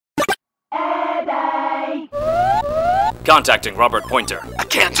Contacting Robert Pointer. I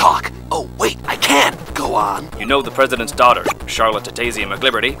can't talk. Oh, wait, I can. Go on. You know the president's daughter, Charlotte Tatasia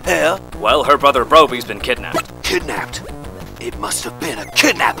McLiberty? Yeah? Well, her brother Broby's been kidnapped. Kidnapped? It must have been a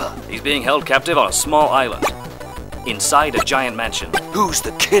kidnapper. He's being held captive on a small island, inside a giant mansion. Who's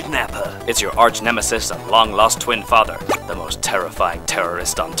the kidnapper? It's your arch nemesis and long-lost twin father, the most terrifying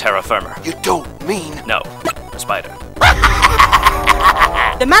terrorist on terra firma. You don't mean... No, a spider.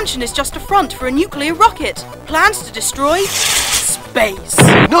 The mansion is just a front for a nuclear rocket. Plans to destroy space.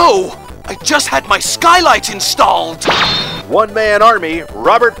 No! I just had my skylight installed! One-man army,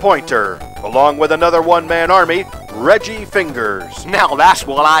 Robert Pointer, along with another one-man army, Reggie Fingers. Now that's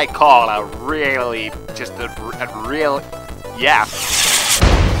what I call a really, yeah.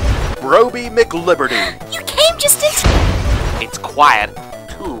 Broby McLiberty. You came just in time. It's quiet.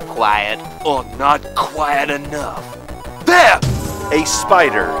 Too quiet. Or not quiet enough. There! A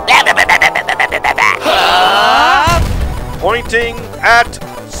spider. Pointing at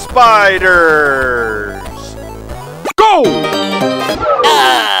spiders. Go!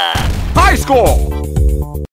 High score!